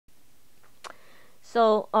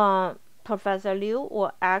So Professor Liu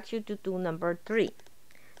will ask you to do number 3.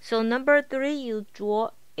 So number 3, you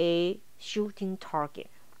draw a shooting target.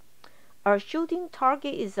 A shooting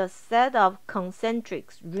target is a set of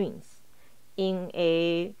concentric rings in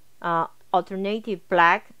a alternative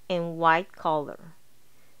black and white color.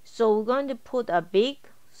 So we're going to put a big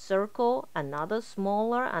circle, another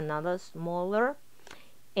smaller,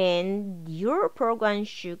 and your program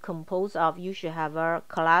should compose of, you should have a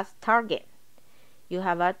class target, you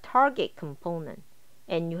have a target component,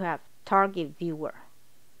 and you have target viewer.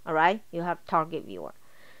 Alright, you have target viewer.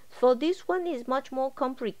 For this one is much more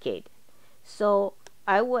complicated. So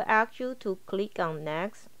I will ask you to click on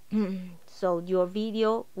next. So your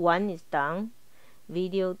video 1 is done,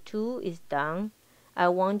 video 2 is done. I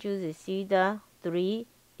want you to see the 3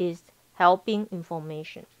 is helping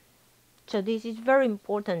information. So this is very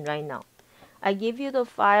important right now. I give you the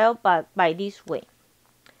file by this way.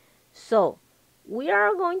 So we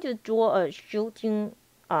are going to draw a shooting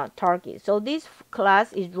target. So this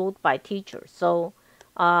class is wrote by teacher. So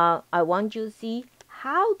I want you to see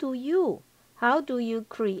how do you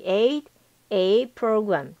create a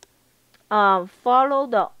program,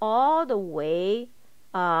 follow all the way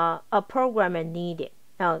a programmer needed.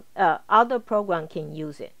 Now other program can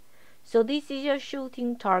use it. So this is your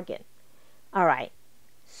shooting target. Alright,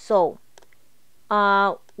 so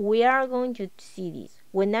we are going to see this.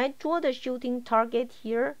 When I draw the shooting target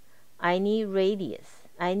here, I need radius.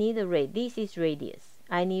 This is radius.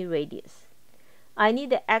 I need radius. I need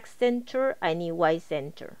the X center. I need Y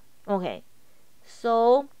center. Okay,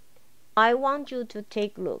 so I want you to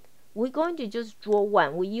take a look. We're going to just draw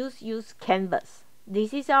one. We use canvas.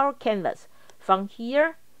 This is our canvas. From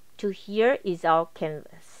here to here is our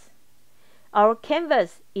canvas. Our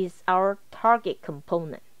canvas is our target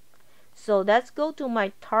component. So let's go to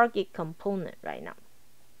my target component right now.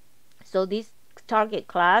 So this target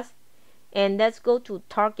class, and let's go to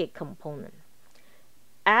target component.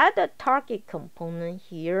 Add the target component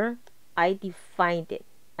here. I defined it.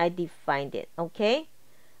 Okay,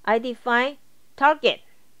 I define target.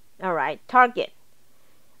 Alright, target.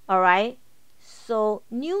 Alright, so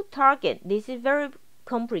new target. This is very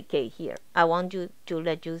complicated here. I want you to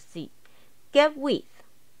let you see. Get width.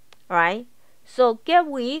 Alright, so get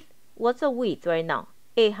width. What's the width right now?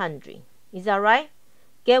 800. Is that right?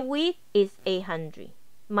 Get width is 800.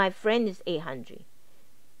 My friend is 800.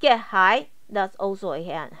 Get height, that's also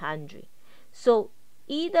 800. So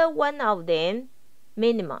either one of them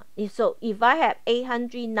minimum. So if I have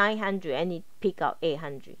 800, 900, I need to pick out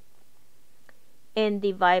 800 and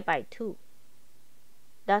divide by 2.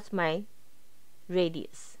 That's my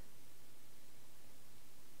radius.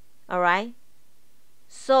 Alright,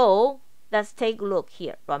 so let's take a look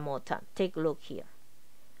here one more time. Take a look here.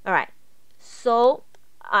 Alright, so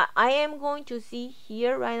I am going to see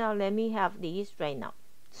here right now. Let me have this right now.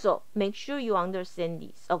 So make sure you understand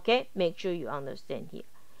this. Okay, make sure you understand here.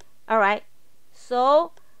 Alright,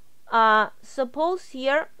 so suppose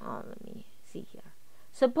here, let me see here.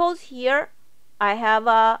 Suppose here I have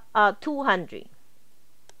a 200.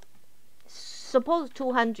 Suppose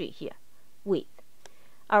 200 here width.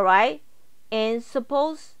 Alright, and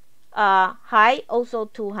suppose height also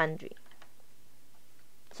 200.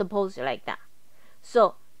 Suppose like that.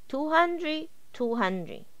 So 200,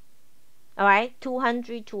 200. Alright,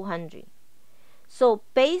 200, 200. So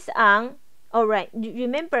based on, alright,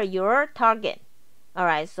 remember your target.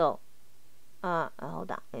 Alright, so hold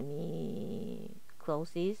on, let me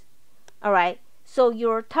close this. Alright, so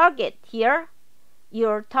your target here,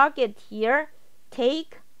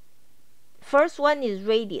 take first one is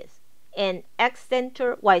radius and X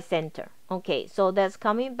center, Y center. Okay, so that's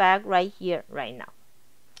coming back right here right now.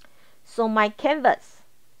 So my canvas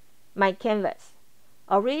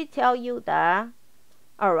already tell you that.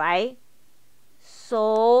 Alright,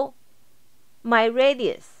 so my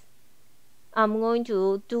radius, I'm going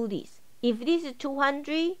to do this. If this is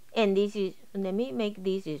 200 and this is, let me make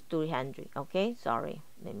this is 300. Okay, sorry,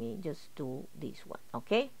 let me just do this one.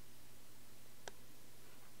 Okay,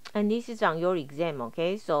 and this is on your exam.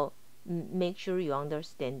 Okay, so make sure you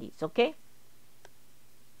understand this. Okay,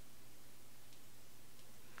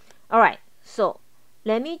 alright, so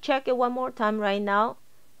let me check it one more time right now.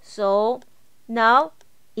 So now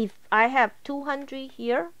if I have 200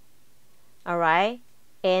 here, alright,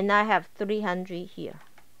 and I have 300 here.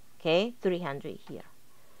 Okay, 300 here.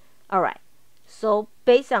 Alright, so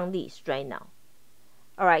based on this right now,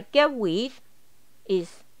 alright, get width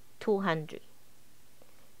is 200.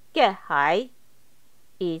 Get height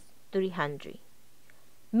is 300.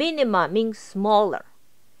 Minimum means smaller.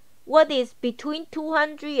 What is between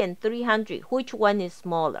 200 and 300? Which one is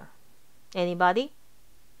smaller? Anybody?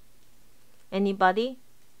 Anybody?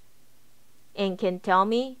 And can tell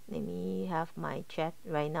me? Let me have my chat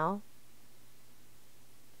right now.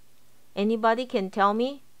 Anybody can tell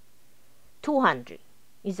me? 200.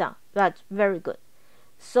 That's very good.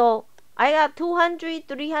 So I got 200,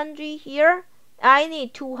 300 here. I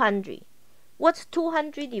need 200. What's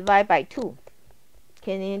 200 divided by 2?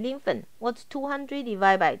 Can you listen? What's 200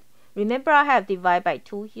 divided by? Remember I have divided by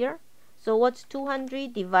 2 here. So what's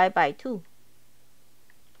 200 divided by 2?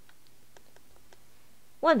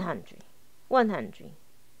 100. 100.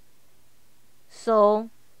 So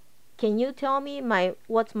can you tell me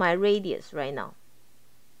what's my radius right now?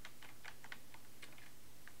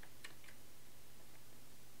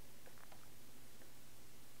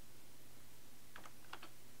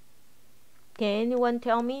 Can anyone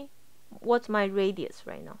tell me what's my radius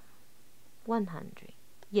right now? 100.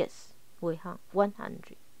 Yes, we have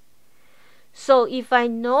 100. So if I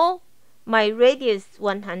know my radius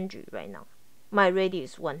 100 right now, my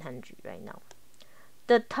radius 100 right now,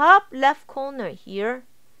 the top left corner here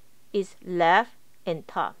is left and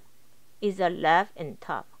top. Is a left and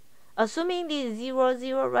top. Assuming this is 0,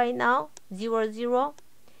 0 right now, 0, 0,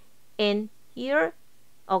 and here,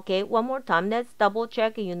 okay, one more time, let's double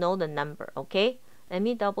check you know the number, okay? Let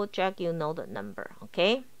me double check you know the number,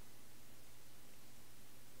 okay?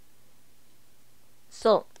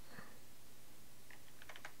 So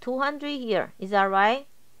 200 here, is that right?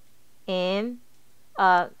 And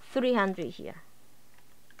 300 here.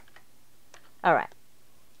 All right.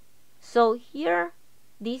 So here,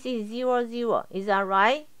 this is 0, 0. Is that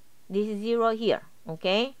right? This is 0 here.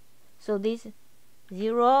 Okay. So this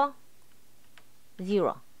 0,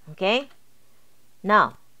 0. Okay.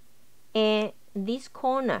 Now, and this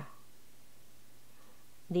corner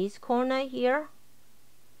here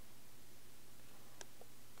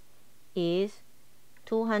is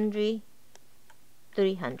 200,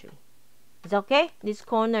 300. It's okay? This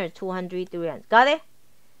corner is 200, 300. Got it?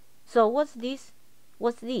 So what's this?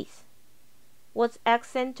 What's this? What's X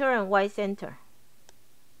center and Y center?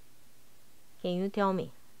 Can you tell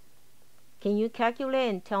me? Can you calculate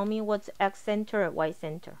and tell me what's X center and Y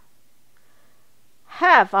center?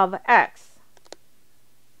 Half of X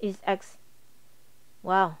is X.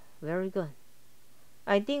 Wow, very good.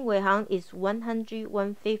 I think Wei Hang is 100,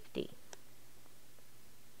 150.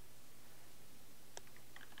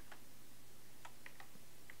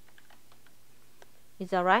 Is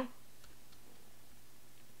that right?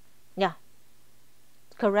 Yeah.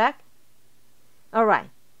 Correct? Alright.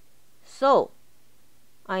 So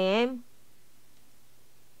I am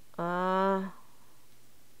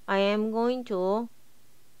going to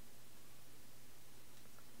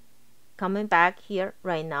coming back here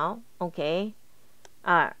right now. Okay.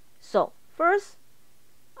 So first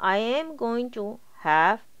I am going to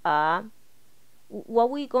have what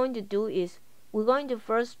we're going to do is we're going to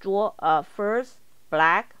first draw a first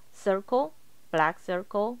black circle.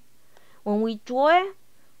 When we draw it,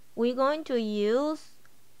 we're going to use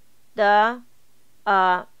the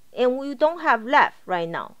and we don't have left right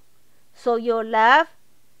now. So your left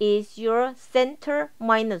is your center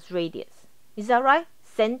minus radius. Is that right?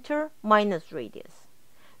 Center minus radius.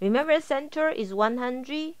 Remember, center is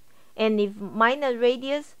 100, and if minus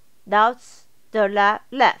radius, that's the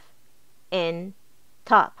left and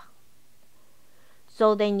top.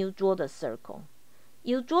 So then you draw the circle.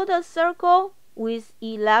 You draw the circle with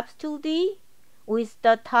ellipse 2D with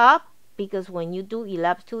the top, because when you do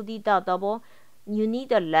ellipse 2D dot double, you need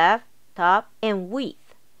the left, top, and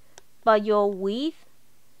width. But your width,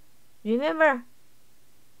 remember,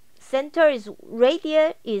 center is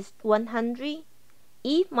radius is 100.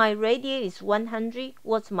 If my radius is 100,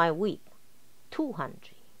 what's my width?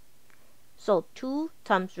 200. So 2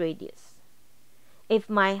 times radius. If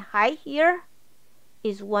my height here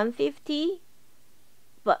is 150,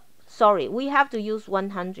 but sorry, we have to use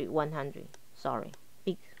 100. Sorry,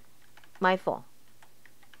 my fault.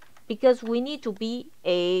 Because we need to be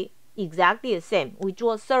exactly the same. We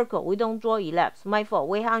draw a circle, we don't draw ellipse. My fault.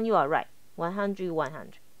 Wei Hang, you are right.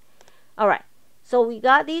 100. Alright, so we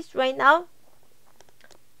got this right now.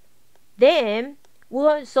 Then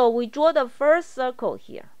so we draw the first circle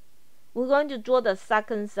here. We're going to draw the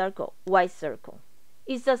second circle, white circle.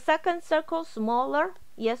 Is the second circle smaller?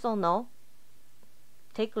 Yes or no?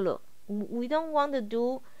 Take a look. We don't want to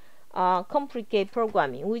do complicated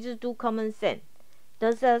programming. We just do common sense.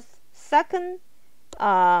 Does the second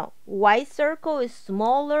white circle is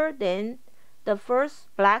smaller than the first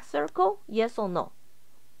black circle? Yes or no?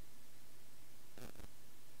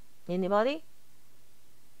 Anybody?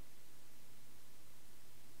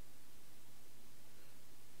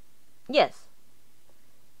 Yes.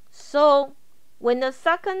 So when the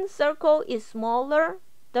second circle is smaller,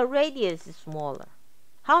 the radius is smaller.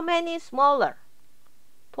 How many smaller?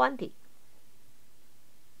 20.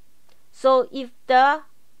 So if the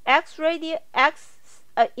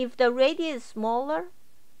if the radius is smaller,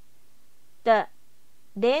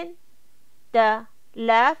 then the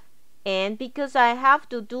left, and because I have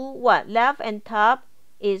to do what? Left and top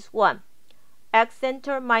is what?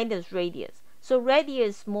 X-center minus radius. So radius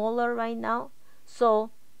is smaller right now. So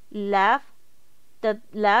the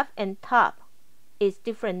left and top is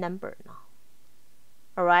different number now.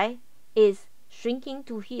 Alright? Is shrinking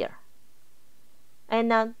to here.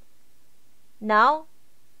 And now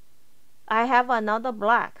I have another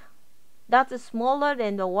black. That's smaller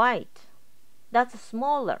than the white. That's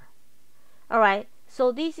smaller. Alright,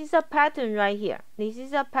 so this is a pattern right here. This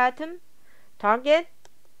is a pattern. Target,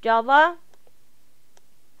 Java.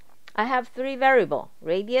 I have 3 variables.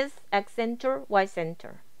 Radius, X-center,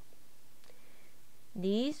 Y-center.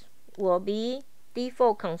 These will be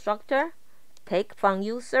default constructor. Take from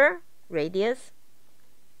user, radius.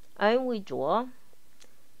 And we draw.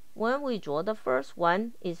 When we draw the first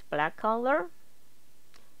one is black color.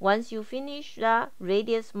 Once you finish the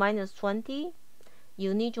radius minus 20,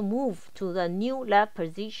 you need to move to the new left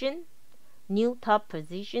position, new top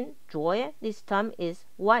position, draw it. This time is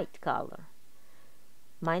white color.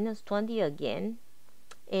 Minus 20 again.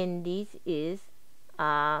 And this is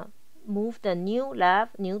move the new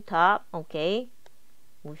left, new top. Okay,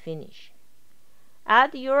 we finish.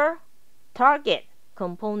 Add your target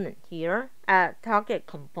component here. Add target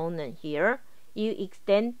component here. You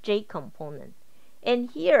extend J component. And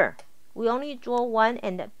here, we only draw one,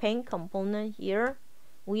 and the pen component here,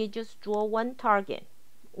 we just draw one target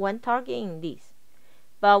in this.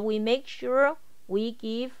 But we make sure we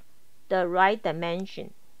give the right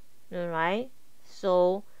dimension. Alright?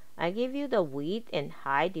 So, I give you the width and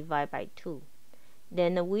height divided by 2.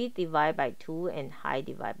 Then the width divided by 2 and height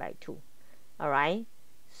divided by 2. Alright?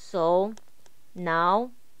 So,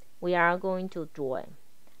 now we are going to draw it.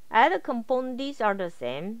 Add a component, these are the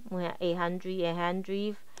same. We have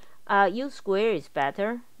 800. U square is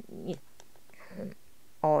better.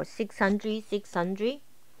 Or 600.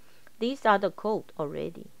 These are the code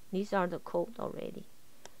already.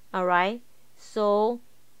 Alright. So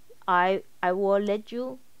I will let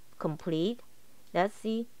you complete. Let's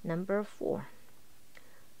see number 4.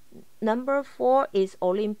 Number 4 is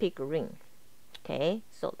Olympic ring. Okay,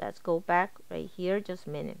 so let's go back right here just a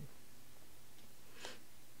minute.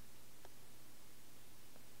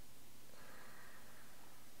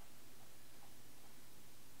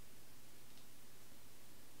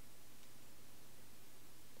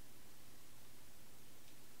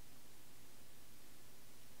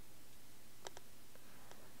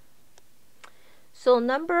 So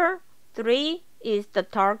number 3 is the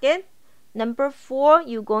target. Number 4,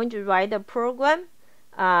 you're going to write a program,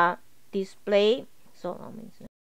 display. So